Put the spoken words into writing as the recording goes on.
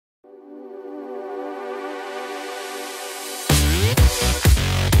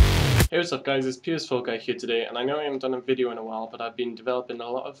Hey, what's up guys, it's PS4 Guy here today, and I know I haven't done a video in a while, but I've been developing a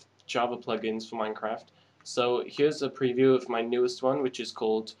lot of Java plugins for Minecraft. So here's a preview of my newest one, which is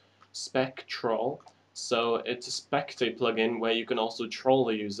called SpecTroll. So it's a spectate plugin where you can also troll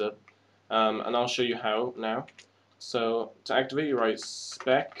the user, and I'll show you how now. So to activate, you write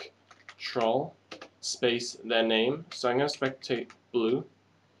SpecTroll space their name. So I'm going to spectate Blue,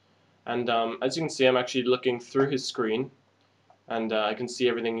 and as you can see, I'm actually looking through his screen, and I can see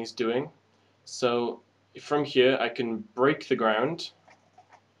everything he's doing. So from here I can break the ground,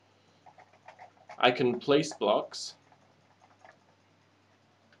 I can place blocks,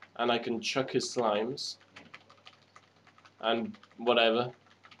 and I can chuck his slimes, and whatever.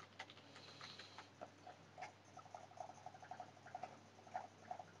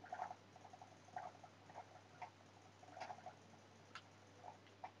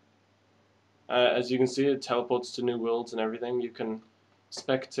 As you can see, it teleports to new worlds and everything. You can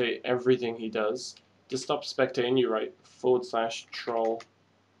spectate everything he does. To stop spectating, you write /troll,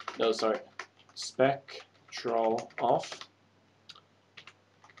 no sorry, spec troll off,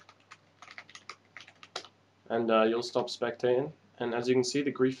 and you'll stop spectating. And as you can see,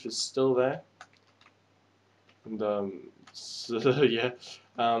 the grief is still there. And so yeah,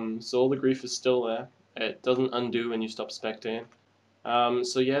 so all the grief is still there. It doesn't undo when you stop spectating.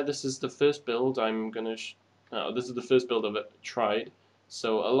 So yeah, this is the first build I'm gonna. This is the first build I've tried.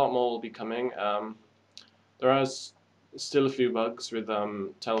 So a lot more will be coming. There are still a few bugs with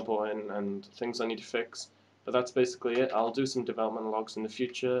teleporting and things I need to fix, but that's basically it. I'll do some development logs in the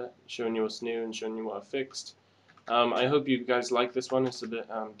future, showing you what's new and showing you what I've fixed. I hope you guys like this one. It's a bit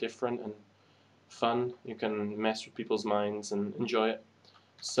different and fun. You can mess with people's minds and enjoy it.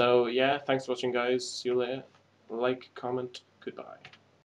 So yeah, thanks for watching guys. See you later. Like, comment, goodbye.